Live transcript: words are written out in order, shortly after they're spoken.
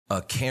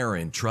A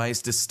Karen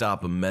tries to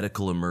stop a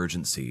medical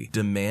emergency,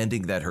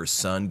 demanding that her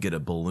son get a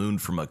balloon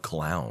from a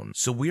clown.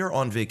 So we are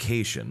on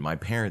vacation, my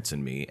parents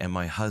and me, and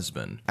my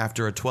husband.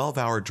 After a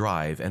 12-hour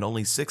drive and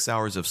only 6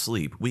 hours of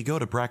sleep, we go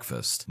to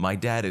breakfast. My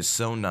dad is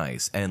so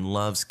nice and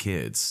loves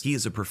kids. He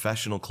is a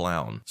professional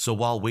clown. So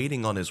while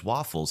waiting on his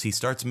waffles, he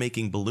starts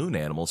making balloon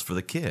animals for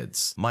the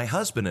kids. My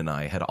husband and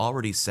I had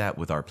already sat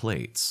with our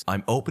plates.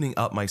 I'm opening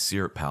up my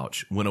syrup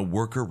pouch when a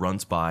worker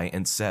runs by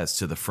and says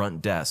to the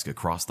front desk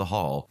across the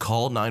hall,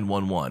 "Call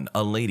 911,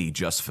 a lady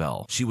just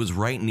fell." She was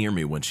right near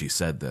me when she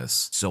said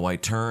this. So I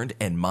turned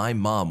and my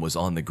mom was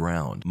on the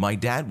ground. My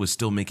dad was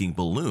still making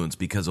balloons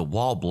because a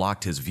wall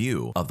blocked his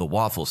view of the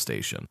waffle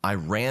station. I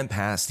ran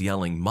past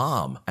yelling,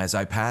 "Mom!" As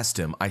I passed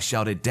him, I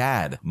shouted,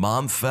 "Dad,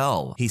 Mom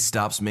fell." He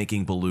stops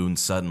making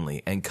balloons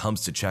suddenly and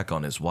comes to check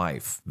on his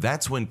wife.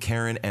 That's when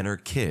Karen and her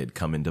kid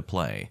come into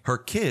play. Her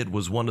kid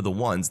was one of the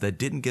ones that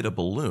didn't get a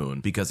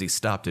balloon because he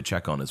stopped to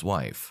check on his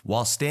wife.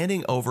 While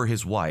standing over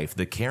his wife,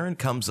 the Karen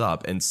comes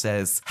up and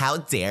says, "How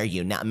dare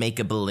you not make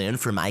a balloon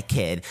for my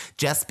kid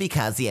just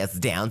because he has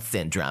Down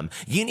syndrome?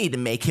 You need to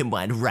make him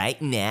one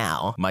right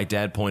now." My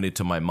dad pointed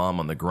to my mom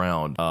on the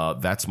ground.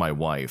 That's my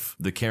wife.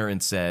 The Karen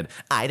said,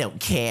 "I don't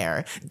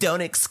care.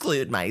 Don't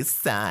exclude my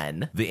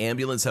son." The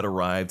ambulance had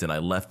arrived and I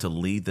left to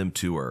lead them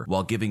to her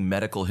while giving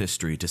medical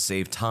history to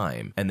save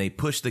time, and they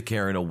pushed the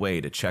Karen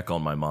away to check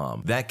on my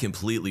mom. That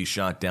completely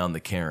shot down the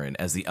Karen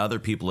as the other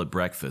people at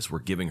breakfast were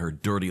giving her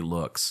dirty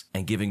looks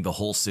and giving the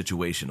whole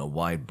situation a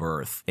wide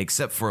berth,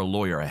 except for a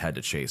lawyer I had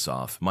to chase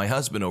off. My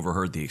husband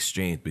overheard the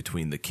exchange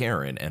between the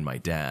Karen and my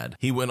dad.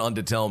 He went on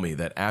to tell me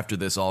that after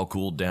this all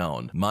cooled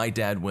down, my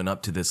dad went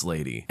up to this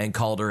lady and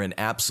called her an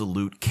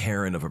absolute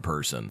Karen of a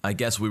person. I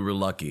guess we were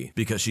lucky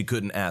because she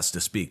couldn't ask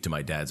to speak to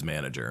my dad's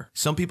manager.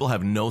 Some people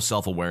have no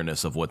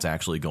self-awareness of what's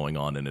actually going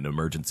on in an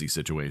emergency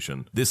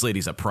situation. This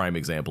lady's a prime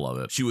example of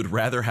it. She would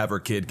rather have her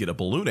kid get a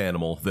balloon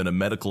animal than a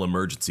medical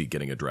emergency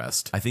getting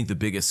addressed. I think the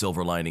biggest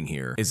silver lining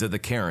here is that the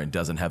Karen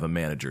doesn't have a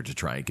manager to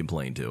try and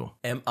complain to.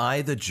 Am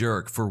I the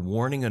jerk for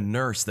warning a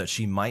nurse that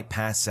she might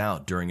pass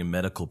out during a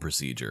medical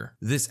procedure?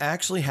 This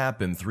actually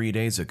happened 3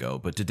 days ago,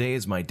 but today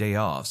is my day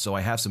off, so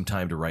I have some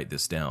time to write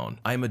this down.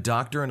 I'm a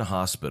doctor in a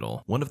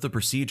hospital. One of the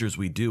procedures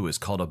we do is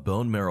called a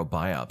bone marrow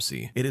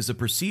biopsy. It is a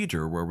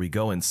procedure where we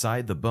go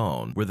inside the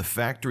bone, where the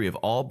factory of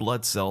all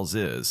blood cells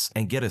is,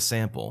 and get a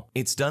sample.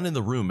 It's done in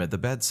the room at the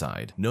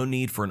bedside. No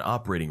need for an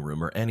operating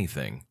room or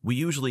anything. We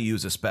usually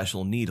use a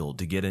special needle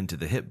to get into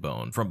the hip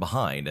bone from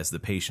behind as the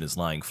patient is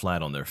lying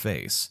flat on their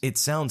face. It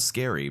sounds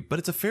scary, but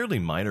it's a fairly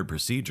minor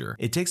procedure.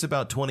 It takes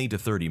about 20 to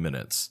 30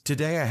 minutes.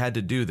 Today I had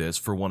to do this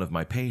for one of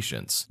my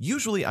patients.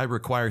 Usually I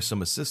require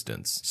some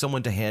assistance,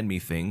 someone to hand me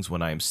things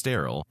when I am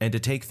sterile and to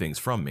take things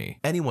from me.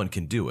 Anyone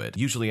can do it.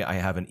 Usually I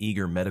have an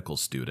eager medical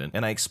student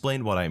and I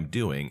explain what I'm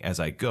doing as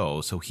I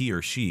go so he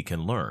or she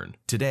can learn.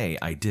 Today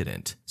I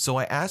didn't. So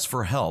I asked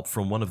for help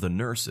from one of the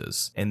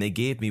nurses and they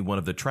gave me one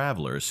of the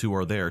travelers who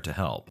are there to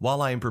help.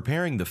 While I am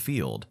preparing the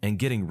field and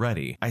getting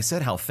ready, I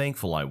said how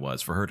thankful I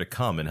was for her to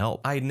come and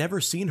help. I had never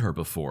seen her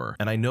before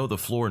and I know the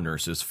floor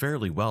nurses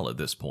fairly well at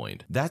this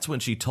point. That's when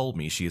she told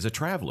me she is a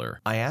traveler.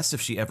 I asked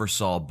if she ever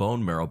saw a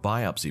bone marrow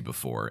biopsy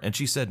before and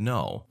she said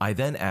no. I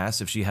then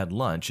asked if she had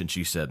lunch and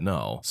she said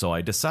no. So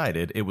I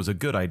decided it was a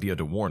good idea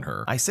to warn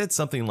her. I said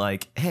something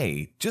like,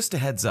 "Hey, just a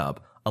heads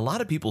up, a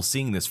lot of people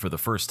seeing this for the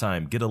first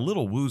time get a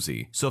little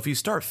woozy, so if you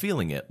start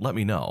feeling it, let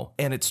me know."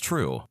 And it's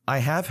true. I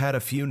have had a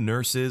few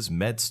nurses,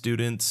 med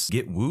students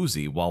get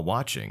woozy while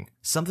watching.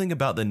 Something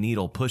about the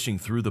needle pushing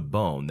through the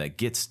bone that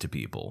gets to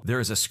people.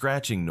 There is a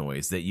scratching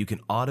noise that you can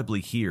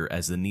audibly hear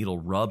as the needle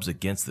rubs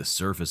against the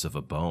surface of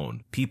a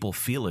bone. People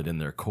feel it in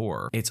their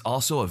core. It's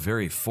also a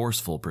very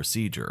forceful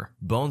procedure.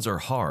 Bones are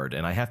hard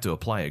and I have to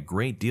apply a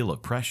great deal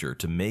of pressure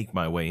to make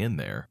my way in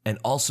there. And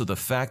also the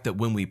fact that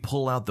when we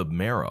pull out the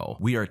marrow,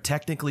 we are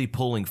technically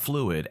pulling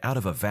fluid out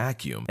of a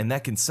vacuum, and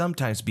that can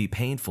sometimes be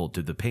painful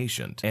to the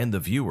patient and the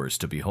viewers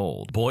to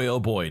behold. Boy, oh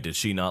boy, did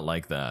she not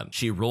like that.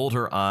 She rolled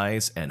her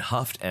eyes and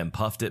huffed and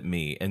puffed at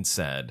me and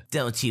said,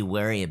 "Don't you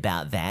worry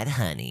about that,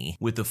 honey,"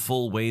 with the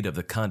full weight of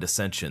the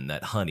condescension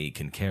that honey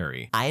can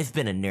carry. "I've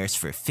been a nurse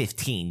for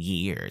 15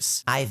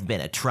 years. I've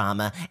been a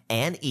trauma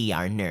and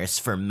ER nurse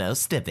for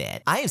most of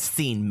it. I have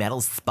seen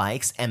metal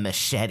spikes and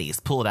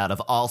machetes pulled out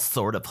of all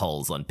sort of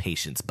holes on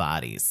patients'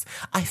 bodies.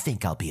 I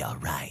think I'll be all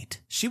right."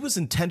 She was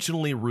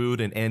intentionally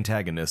rude and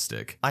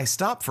antagonistic. I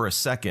stopped for a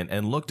second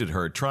and looked at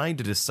her, trying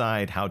to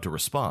decide how to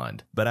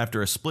respond. But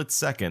after a split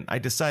second, I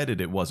decided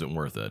it wasn't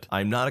worth it.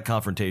 I'm not a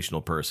confrontational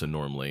person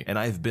normally, and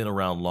I've been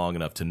around long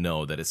enough to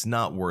know that it's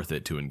not worth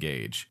it to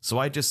engage. So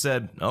I just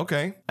said,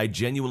 okay. I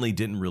genuinely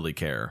didn't really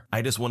care.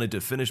 I just wanted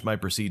to finish my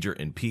procedure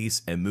in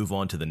peace and move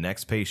on to the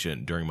next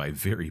patient during my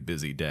very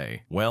busy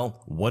day.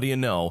 Well, what do you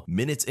know?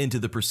 Minutes into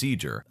the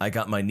procedure, I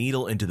got my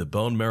needle into the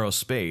bone marrow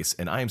space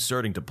and I am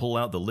starting to pull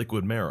out the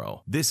liquid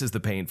marrow. This is the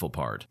painful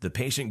part. The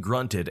patient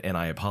grunted and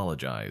I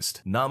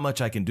apologized. Not much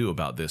I can do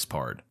about this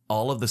part.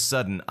 All of a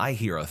sudden, I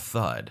hear a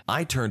thud.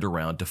 I turned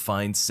around to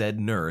find said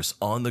nurse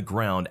on the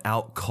ground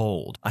out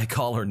cold. I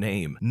call her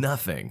name.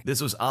 Nothing.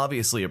 This was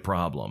obviously a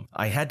problem.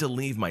 I had to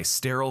leave my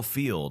sterile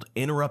field,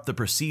 interrupt the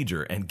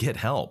procedure, and get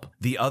help.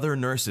 The other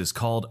nurses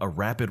called a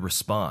rapid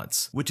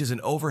response, which is an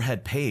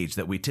overhead page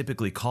that we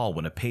typically call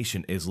when a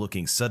patient is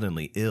looking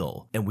suddenly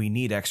ill, and we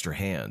need extra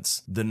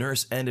hands. The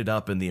nurse ended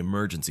up in the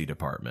emergency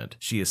department.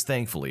 She is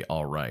thankfully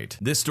all right.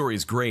 This story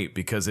is great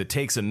because it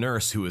takes a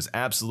nurse who is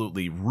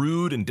absolutely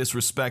rude and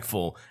disrespectful,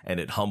 and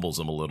it humbles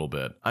them a little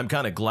bit. I'm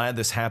kind of glad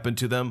this happened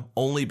to them,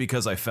 only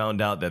because I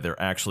found out that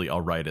they're actually all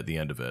right at the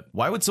end of it.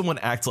 Why would someone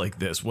act like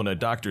this when a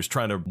doctor's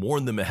trying to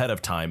warn them ahead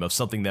of time of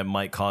something that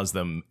might cause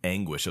them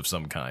anguish of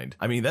some kind?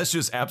 I mean, that's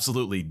just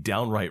absolutely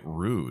downright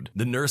rude.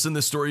 The nurse in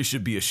this story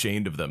should be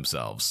ashamed of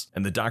themselves.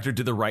 And the doctor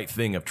did the right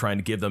thing of trying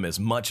to give them as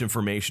much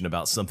information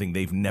about something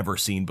they've never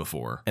seen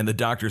before. And the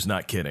doctor's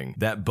not kidding.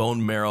 That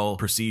bone marrow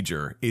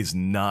procedure is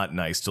not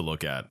nice to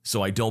look at.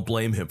 So I don't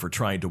blame him for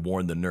trying to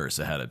warn the nurse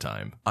ahead of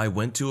time. I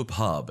went to a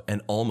pub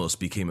and almost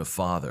became a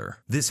father.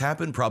 This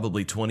happened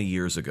probably 20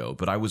 years ago,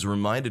 but I was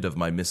reminded of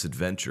my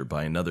misadventure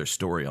by another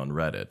story on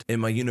Reddit.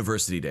 In my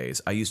university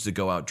days, I used to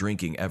go out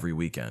drinking every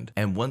weekend.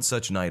 And one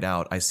such night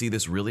out, I see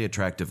this really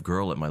attractive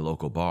girl at my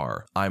local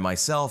bar. I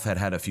myself had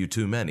had a few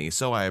too many,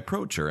 so I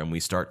approach her and we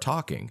start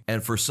talking.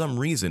 And for some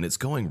reason, it's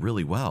going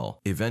really well.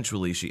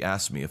 Eventually, she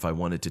asked me if I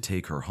wanted to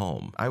take her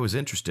home. I was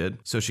interested,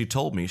 so she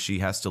told me she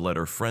has to let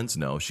her friends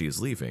know she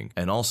is leaving,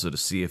 and also to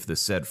see if the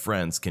said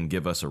friends can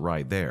give us a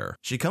ride there.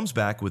 She comes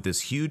back with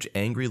this huge,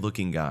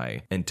 angry-looking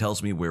guy and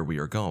tells me where we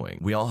are going.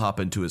 We all hop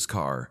into his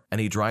car,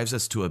 and he drives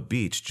us to a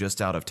beach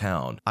just out of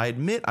town. I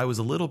admit I was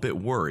a little bit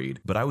worried,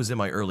 but I was in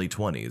my early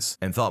 20s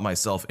and thought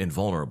myself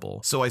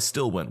invulnerable, so I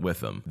still went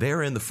with him.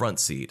 They're in the front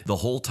seat, the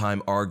whole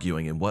time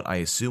arguing in what I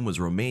assume was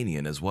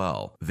Romanian as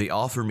well. They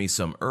offer me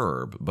some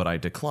herb, but I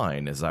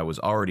decline as I was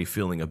already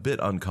feeling a bit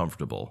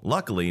uncomfortable.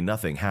 Luckily,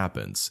 nothing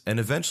happens, and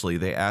eventually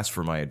they ask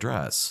for my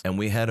address, and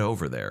we head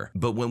over there.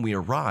 But when we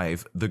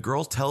arrive, the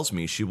girl tells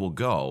me she will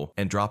go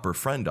and drop her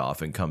friend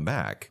off and come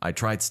back. I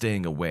tried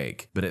staying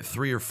awake, but at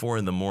 3 or 4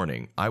 in the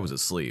morning, I was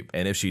asleep,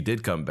 and if she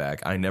did come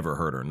back, I never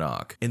heard her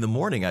knock. In the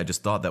morning, I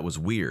just thought that was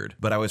weird,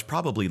 but I was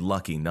probably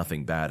lucky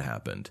nothing bad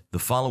happened. The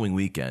following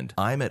weekend,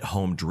 I'm at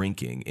home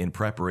drinking in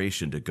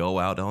preparation to go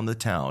out on the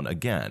town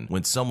again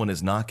when someone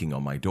is knocking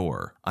on my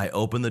door. I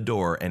open the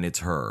door and it's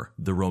her,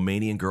 the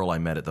Romanian girl I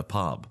met at the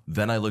pub.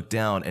 Then I look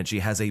down and she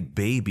has a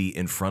baby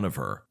in front of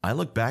her. I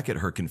look back at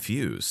her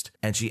confused,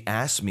 and she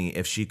asks me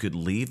if she could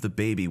leave the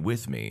baby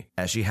with me,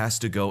 as she has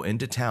to go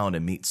into town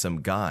and meet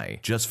some guy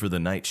just for the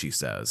night, she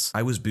says.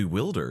 I was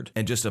bewildered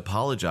and just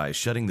apologized,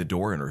 shutting the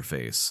door in her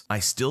face. I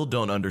still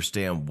don't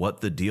understand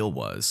what the deal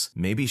was.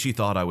 Maybe she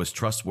thought I was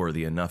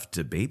trustworthy enough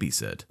to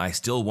babysit. I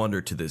still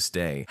wonder to this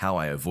day how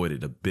I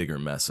avoided a bigger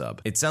mess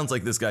up. It sounds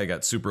like this guy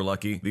got super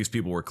lucky. These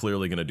people were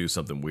clearly going to do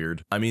something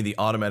weird. I mean, the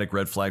automatic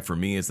red flag for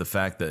me is the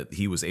fact that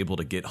he was able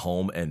to get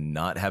home and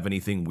not have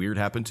anything weird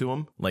happen to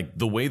him. Like,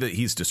 the way that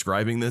he's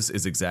describing this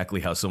is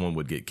exactly how someone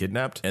would get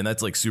kidnapped, and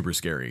that's like super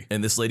scary.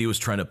 And this lady was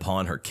trying to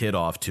pawn her kid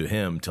off to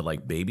him to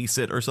like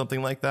babysit or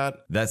something like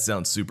that. That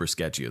sounds super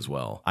sketchy as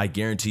well. I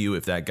guarantee you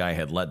if that guy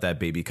had let that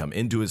baby come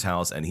into his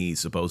house and he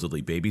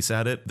supposedly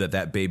babysat it,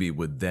 that baby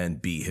would then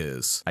be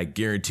his. I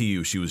guarantee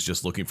you she was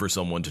just looking for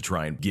someone to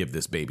try and give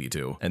this baby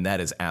to, and that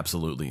is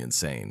absolutely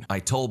insane. I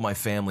told my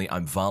family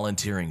I'm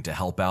volunteering to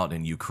help out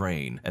in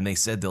Ukraine, and they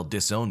said they'll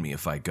disown me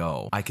if I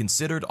go. I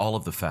considered all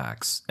of the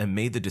facts and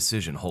made the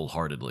decision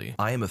wholeheartedly.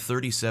 I am a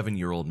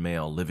 37-year-old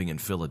male living in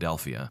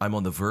Philadelphia. I'm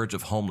on the verge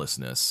of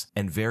homelessness,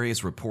 and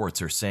various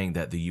reports are saying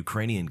that the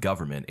Ukrainian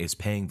government is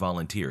paying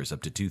volunteers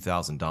up to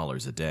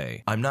 $2,000 a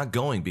day. I'm not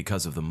going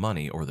because of the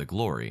money or the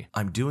glory.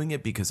 I'm doing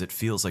it because it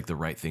feels like the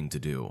right thing to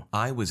do.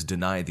 I was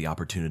denied the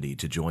opportunity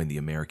to join the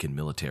American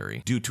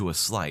military due to a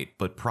slight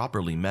but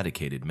properly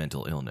medicated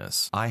mental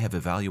illness. I have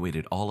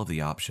evaluated all of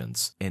the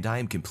options, and I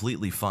am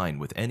completely fine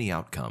with any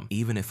outcome,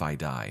 even if I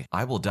die.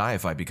 I will die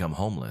if I become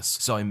homeless,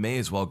 so I may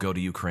as well go to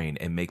Ukraine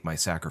and make my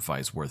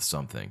sacrifice worth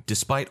something.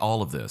 Despite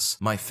all of this,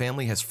 my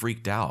family has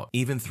freaked out,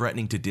 even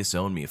threatening to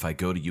disown me if I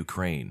go to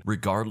Ukraine,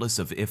 regardless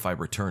of if I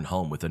return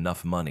home with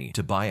enough money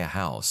to buy a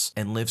house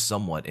and live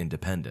somewhat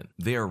independent.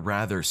 They are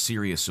rather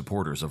serious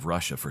supporters of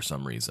Russia for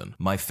some reason.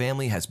 My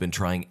family has been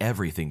trying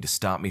everything to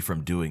stop me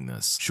from doing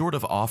this, short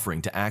of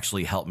offering to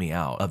actually help me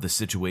out of the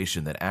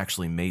situation that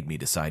actually made me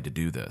decide to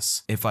do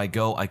this. If I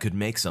go, I could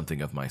make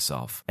something of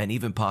myself, and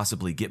even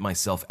possibly get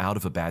myself out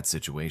of a bad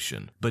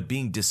situation. But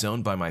being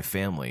disowned by my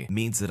family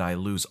means that I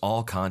lose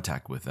all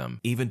contact with them,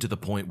 even to the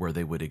point where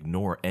they would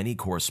ignore any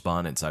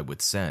correspondence I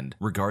would send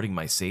regarding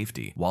my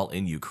safety while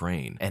in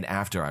Ukraine and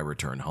after I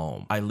return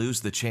home. I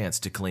lose the chance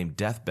to claim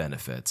death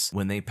benefits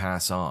when they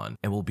pass on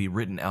and will be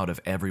written out of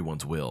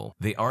everyone's will.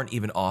 They aren't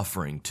even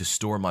offering to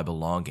store my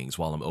belongings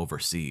while I'm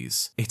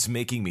overseas. It's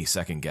making me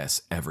second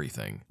guess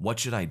everything. What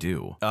should I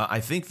do? I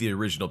think the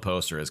original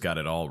poster has got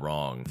it all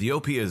wrong. The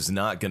OP is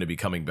not going to be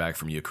coming back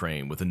from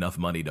Ukraine with enough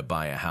money to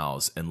buy a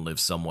house and live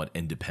somewhat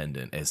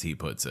independent, as he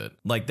puts it.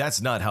 Like,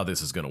 that's not how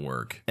this is going to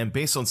work. And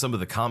based on some of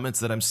the comments comments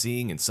that I'm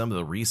seeing and some of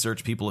the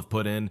research people have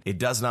put in, it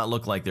does not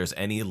look like there's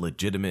any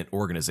legitimate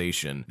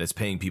organization that's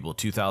paying people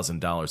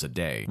 $2,000 a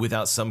day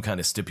without some kind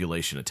of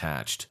stipulation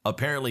attached.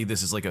 Apparently,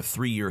 this is like a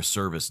 3-year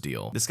service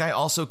deal. This guy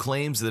also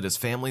claims that his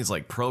family's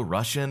like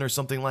pro-Russian or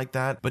something like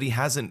that, but he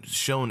hasn't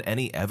shown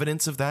any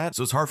evidence of that,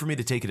 so it's hard for me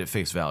to take it at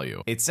face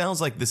value. It sounds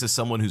like this is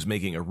someone who's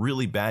making a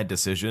really bad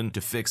decision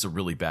to fix a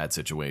really bad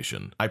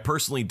situation. I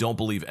personally don't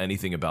believe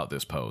anything about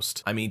this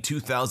post. I mean,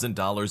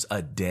 $2,000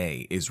 a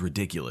day is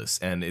ridiculous,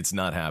 and it's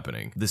not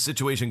happening. The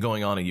situation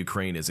going on in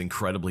Ukraine is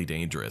incredibly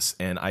dangerous,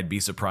 and I'd be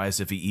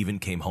surprised if he even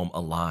came home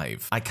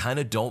alive. I kind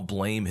of don't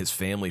blame his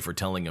family for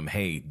telling him,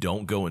 hey,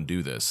 don't go and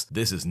do this.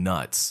 This is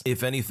nuts.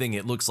 If anything,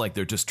 it looks like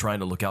they're just trying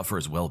to look out for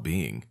his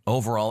well-being.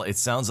 Overall, it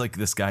sounds like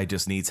this guy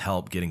just needs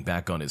help getting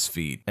back on his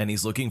feet, and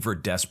he's looking for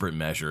desperate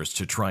measures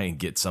to try and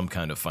get some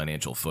kind of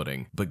financial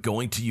footing. But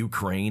going to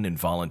Ukraine and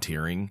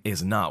volunteering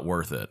is not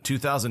worth it.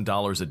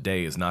 $2,000 a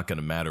day is not going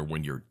to matter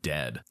when you're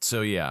dead.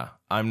 So yeah,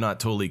 I'm not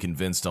totally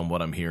convinced on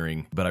what I'm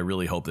hearing, but I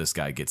really hope this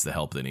guy gets the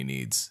help that he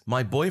needs.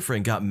 My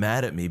boyfriend got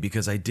mad at me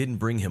because I didn't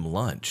bring him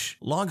lunch.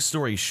 Long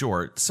story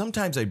short,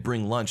 sometimes I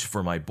bring lunch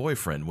for my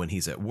boyfriend when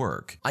he's at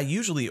work. I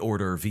usually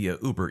order via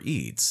Uber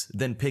Eats,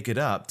 then pick it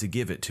up to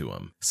give it to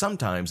him.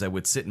 Sometimes I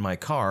would sit in my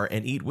car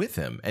and eat with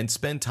him and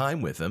spend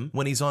time with him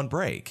when he's on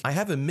break. I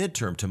have a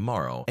midterm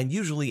tomorrow, and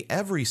usually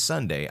every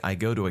Sunday I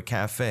go to a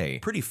cafe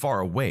pretty far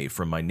away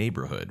from my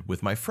neighborhood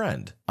with my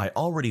friend. I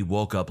already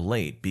woke up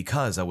late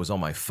because I was on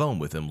my phone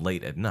with him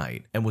late at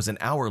night and was an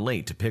hour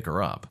late to pick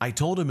her up. I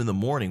told him in the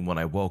morning when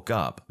I woke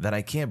up that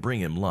I can't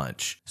bring him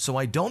lunch, so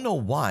I don't know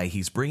why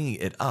he's bringing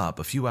it up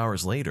a few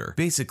hours later.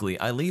 Basically,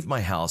 I leave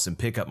my house and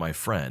pick up my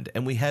friend,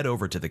 and we head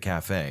over to the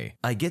cafe.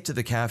 I get to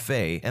the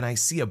cafe and I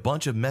see a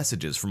bunch of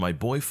messages from my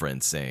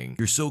boyfriend saying,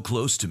 "You're so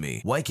close to me.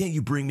 Why can't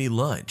you bring me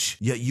lunch?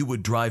 Yet you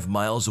would drive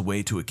miles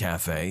away to a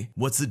cafe?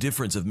 What's the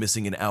difference of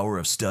missing an hour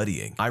of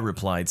studying?" I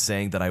replied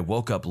saying that I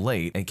woke up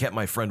late and kept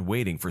my friend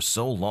waiting for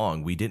so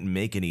long we didn't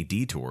make any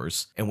detours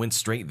and went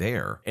straight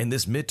there. And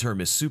this midterm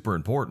is super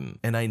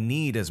important, and I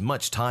need as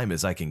much time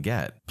as I can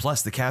get.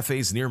 Plus, the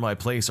cafes near my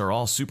place are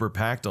all super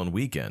packed on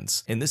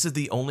weekends, and this is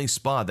the only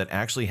spot that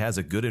actually has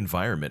a good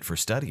environment for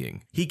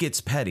studying. He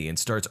gets petty and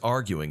starts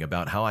arguing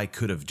about how I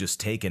could have just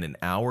taken an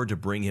hour to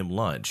bring him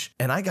lunch,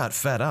 and I got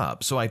fed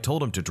up, so I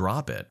told him to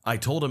drop it. I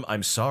told him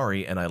I'm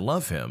sorry and I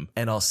love him,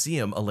 and I'll see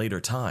him a later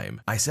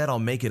time. I said I'll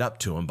make it up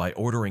to him by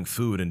ordering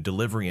food and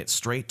delivering it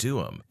straight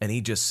to him, and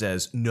he just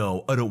says,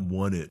 "No, I don't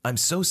want it." I'm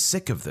so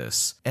sick of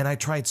this, and I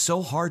tried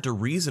so hard to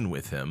reason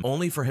with him,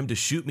 only for him to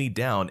shoot me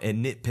down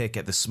and nitpick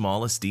at the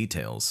smallest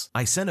details.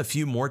 I sent a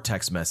few more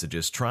text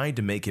messages trying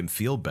to make him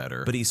feel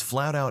better, but he's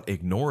flat out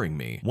ignoring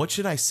me. What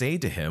should I say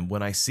to him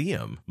when I see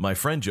him? My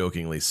friend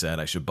jokingly said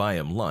I should buy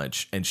him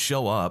lunch and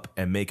show up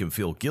and make him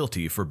feel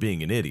guilty for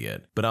being an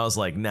idiot, but I was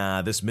like,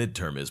 nah, this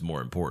midterm is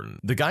more important.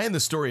 The guy in the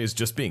story is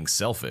just being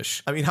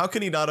selfish. I mean, how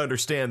can he not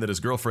understand that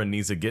his girlfriend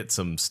needs to get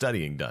some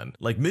studying done?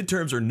 Like,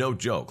 midterms are no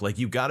joke. Like,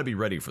 you gotta be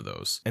ready for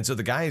those. And so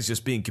the guy is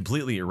just being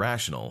completely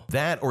irrational.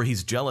 That, or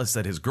he's jealous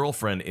that his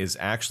girlfriend is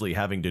actually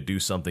having to do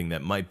something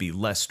that might be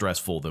less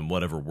stressful than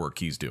whatever work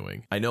he's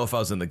doing. I know if I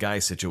was in the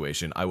guy's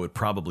situation, I would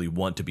probably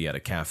want to be at a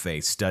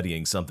cafe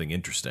studying something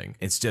interesting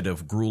instead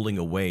of grueling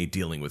away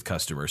dealing with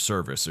customer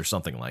service or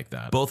something like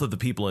that. Both of the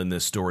people in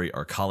this story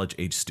are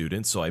college-age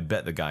students, so I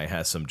bet the guy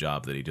has some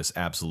job that he just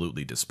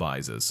absolutely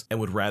despises and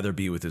would rather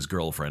be with his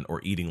girlfriend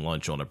or eating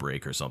lunch on a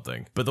break or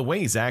something. But the way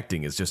he's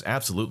acting is just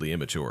absolutely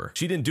immature.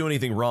 She didn't do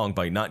anything wrong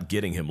by not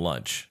getting him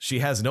lunch. She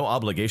has no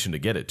obligation to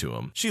get it to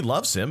him. She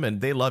loves him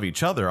and they love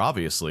each other,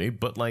 obviously,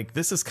 but like,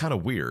 this is kind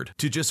of weird.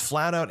 To just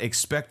flat out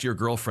expect your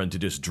girlfriend to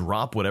just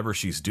drop whatever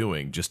she's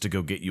doing just to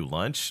go get you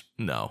lunch?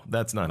 No,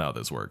 that's not how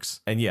this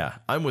works. And yeah,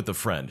 I'm with the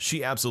friend.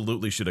 She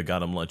absolutely should have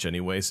got him lunch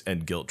anyways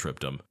and guilt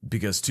tripped him,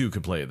 because two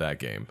can play at that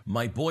game.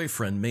 My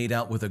boyfriend made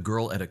out with a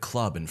girl at a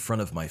club in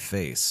front of my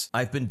face.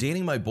 I've been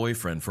dating my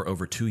boyfriend for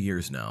over 2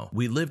 years now.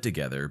 We live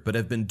together, but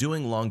have been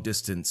doing long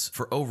distance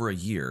for over a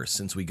year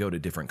since we go to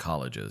different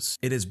colleges.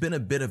 It has been a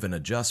bit of an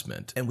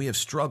adjustment, and we have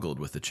struggled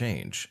with the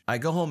change. I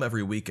go home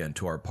every weekend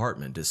to our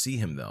apartment to see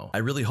him though. I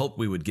really hoped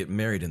we would get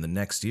married in the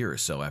next year or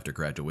so after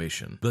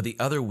graduation. But the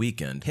other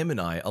weekend, him and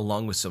I,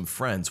 along with some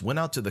friends, went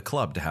out to the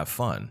club to have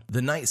fun.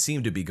 The night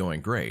seemed to be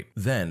going great.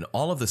 Then,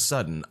 all of a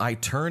sudden, I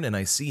turn and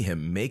I see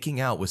him making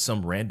out with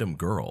some random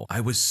girl. I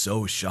was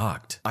so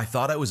shocked. I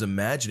thought I was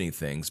imagining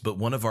things, but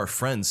one of our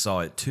friends saw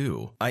it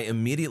too. I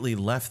immediately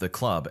left the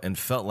club and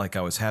felt like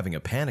I was having a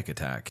panic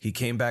attack. He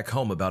came back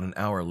home about an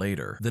hour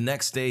later. The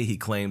next day, he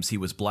claims he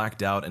was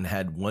blacked out and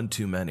had one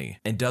too many,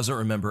 and doesn't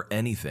remember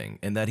anything,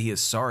 and that he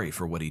is sorry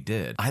for what he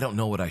did. I don't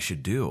know what I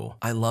should do.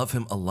 I love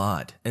him a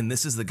lot, and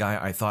this is the guy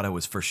I thought I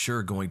was for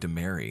sure going to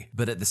marry.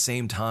 But at the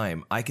same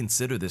time, I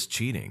consider this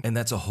cheating, and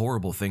that's a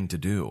horrible thing to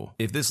do.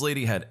 If this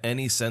lady had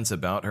any sense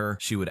about her,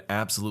 she would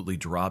absolutely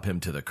drop him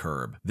to the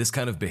curb. This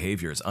kind of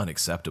behavior is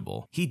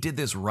unacceptable. He did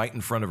this right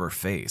in front of her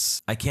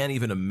face. I can't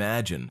even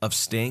imagine of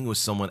staying with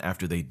someone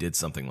after they did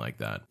something like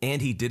that.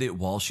 And he did it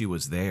while she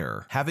was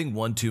there. Having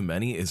one too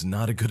many is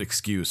not a good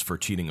excuse for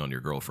cheating on your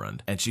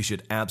girlfriend, and she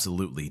should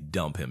absolutely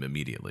dump him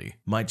immediately.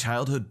 My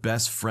childhood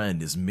best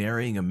friend is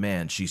marrying a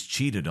man she's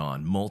cheated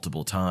on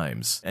multiple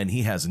times, and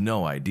he has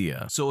no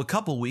idea. So a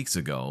couple weeks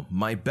ago,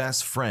 my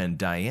best friend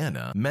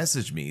Diana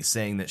messaged me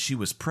saying that she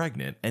was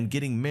pregnant and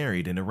getting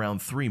married in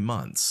around 3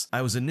 months.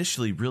 I was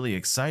initially really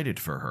excited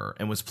for her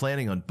and was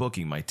planning on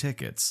booking my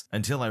tickets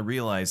until I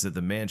realized that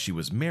the man she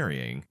was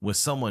marrying was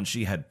someone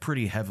she had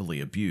pretty heavily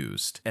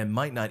abused and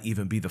might not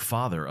even be the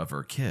father of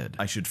her kid.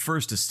 I should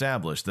first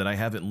establish that I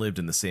haven't lived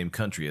in the same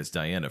country as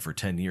Diana for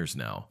 10 years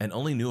now and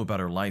only knew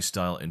about her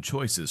lifestyle and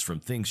choices from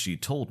things she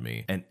told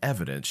me and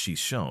evidence she's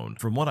shown.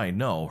 From what I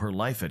know, her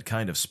life had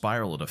kind of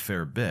spiraled a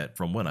fair bit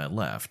from when I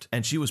left,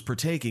 and she was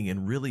partaking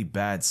in really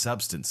bad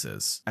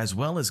substances, as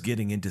well as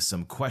getting into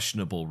some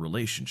questionable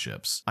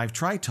relationships. I've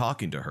tried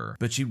talking to her,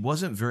 but she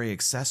wasn't very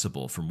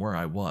accessible from where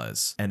I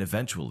was, and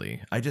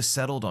eventually, I just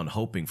settled on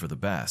hoping for the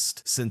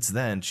best. Since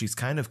then, she's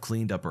kind of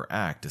cleaned up her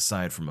act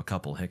aside from a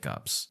couple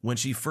hiccups. When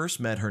she first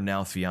met her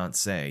now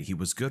fiancé, he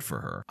was good for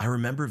her. I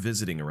remember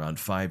visiting around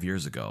 5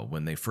 years ago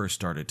when they first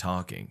started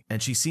talking,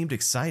 and she seemed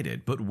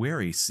excited but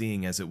wary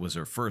seeing as it was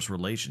her first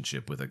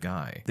relationship with a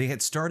guy. They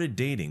had started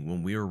dating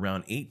when we were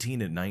around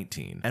 18 and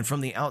 19, and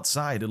from the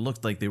outside it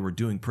looked like they were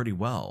doing pretty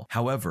well.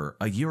 However,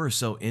 a year or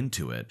so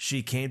into it,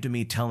 she came to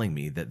me telling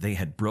me that they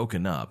had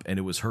broken up and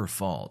it was her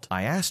fault.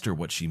 I asked her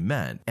what she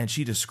meant, and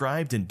she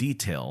described in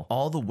detail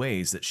all the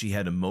ways that she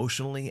had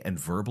emotionally and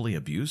verbally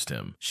abused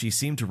him. She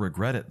seemed to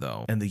regret it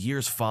though, and the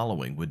years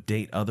following would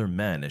date other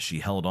men as she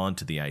held on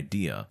to the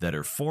idea that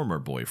her former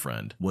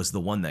boyfriend was the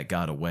one that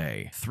got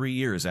away. 3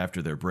 years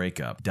after their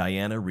breakup,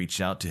 Diana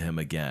reached out to him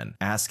again,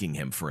 asking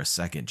him for a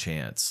second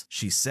chance.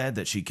 She said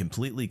that she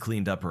completely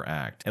cleaned up her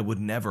act and would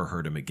never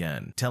hurt him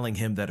again, telling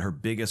him that her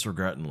biggest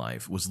regret in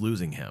life was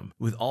losing him.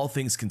 With all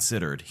things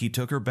considered, he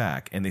took her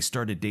back and they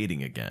started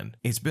dating again.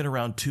 It's been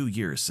around 2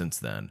 years since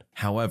then.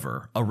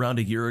 However, around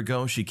a year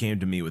ago, she came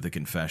to me with a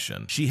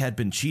confession. She had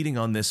been cheating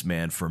on this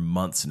man for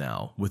months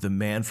now, with a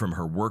man from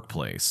her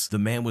workplace. The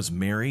man was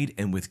married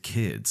and with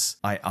kids.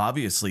 I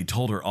obviously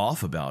told her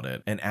off about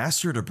it and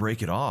asked her to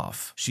break it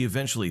off. She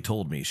eventually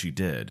told me she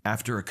did.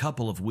 After a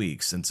couple of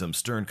weeks and some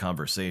stern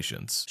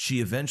conversations, she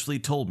eventually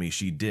told me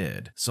she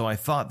did, so I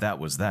thought that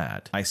was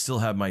that. I still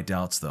have my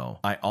doubts though.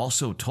 I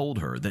also told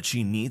her that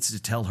she needs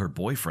to tell her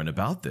boyfriend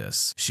about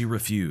this. She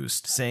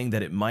refused, saying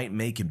that it might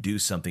make him do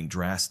something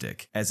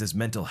drastic, as his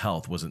mental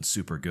health wasn't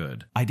super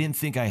good. I didn't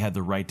think I had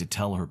the right to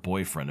tell her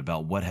boyfriend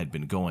about what had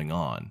been going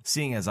on,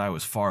 seeing as I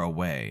was far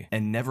away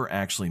and never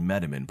actually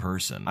met him in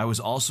person. I was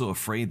also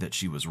afraid that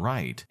she was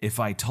right. If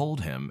I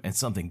told him and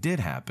something did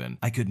happen,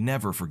 I could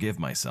never forgive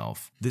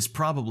myself. This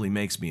probably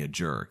makes me a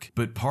jerk,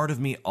 but part of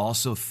me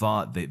also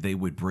thought that they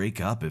would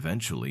break up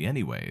eventually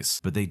anyways,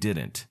 but they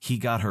didn't. He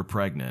got her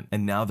pregnant,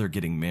 and now they're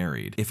getting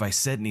married. If I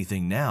said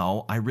anything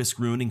now, I risk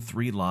ruining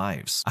 3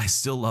 lives. I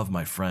still love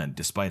my friend,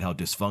 despite how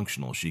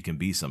dysfunctional she can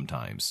be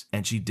sometimes,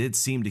 and she did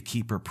seem to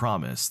keep her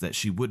promise that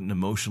she wouldn't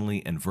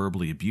emotionally and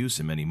verbally abuse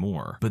him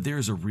anymore. But there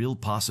is a real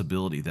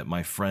possibility that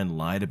my friend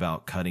lied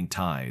about cutting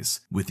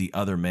ties with the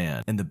other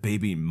man, and the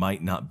baby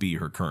might not be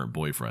her current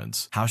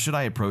boyfriend's. How should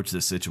I approach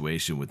this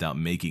situation without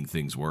making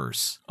things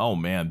worse? Oh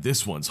man,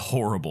 this one's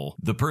horrible.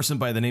 The person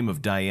by the name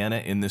of Diana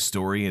in this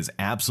story is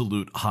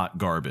absolute hot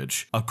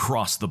garbage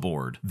across the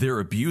board. They're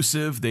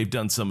abusive, they've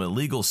done some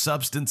illegal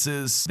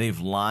substances, they've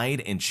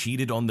lied and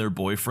cheated on their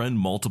boyfriend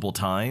multiple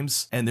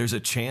times, and there's a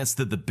chance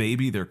that the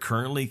baby they're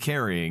currently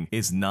carrying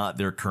is not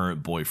their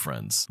current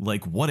boyfriend's.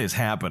 Like, what is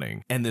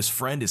happening? And this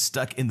friend is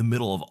stuck in the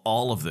middle of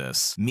all of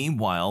this.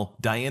 Meanwhile,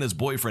 Diana's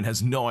boyfriend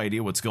has no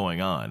idea what's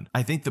going on.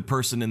 I think the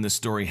person in this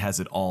story has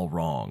it all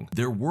wrong.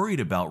 They're worried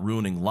about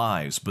ruining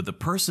lives, but the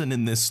person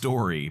in this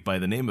story by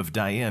the name of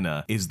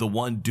Diana is the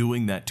one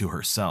doing that to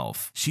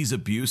herself. She's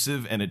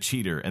abusive and a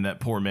cheater, and that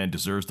poor man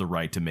deserves the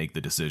right to make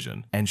the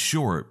decision. And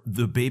sure,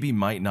 the baby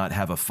might not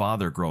have a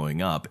father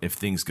growing up if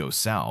things go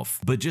south,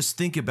 but just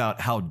think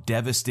about how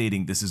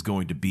devastating this is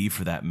going to be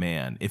for that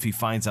man if he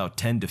finds out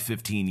 10 to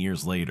 15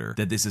 years later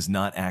that this is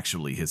not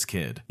actually his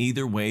kid.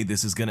 Either way,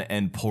 this is going to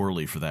end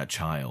poorly for that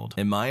child.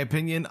 In my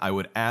opinion, I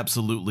would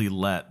absolutely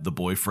let the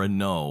boyfriend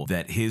know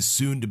that his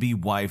soon-to-be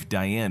wife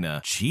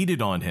Diana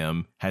cheated on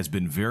him, has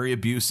been very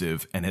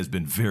abusive, and has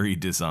been very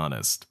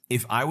dishonest.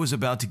 If I was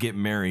about to get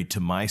married to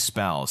my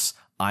spouse,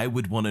 I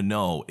would want to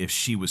know if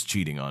she was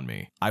cheating on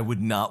me. I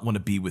would not want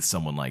to be with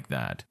someone like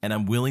that. And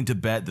I'm willing to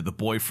bet that the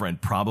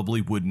boyfriend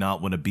probably would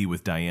not want to be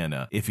with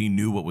Diana if he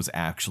knew what was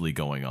actually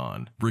going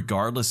on.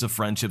 Regardless of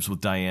friendships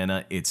with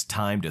Diana, it's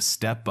time to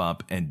step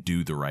up and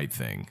do the right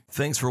thing.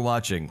 Thanks for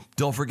watching.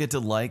 Don't forget to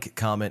like,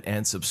 comment,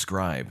 and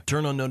subscribe.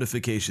 Turn on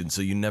notifications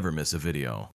so you never miss a video.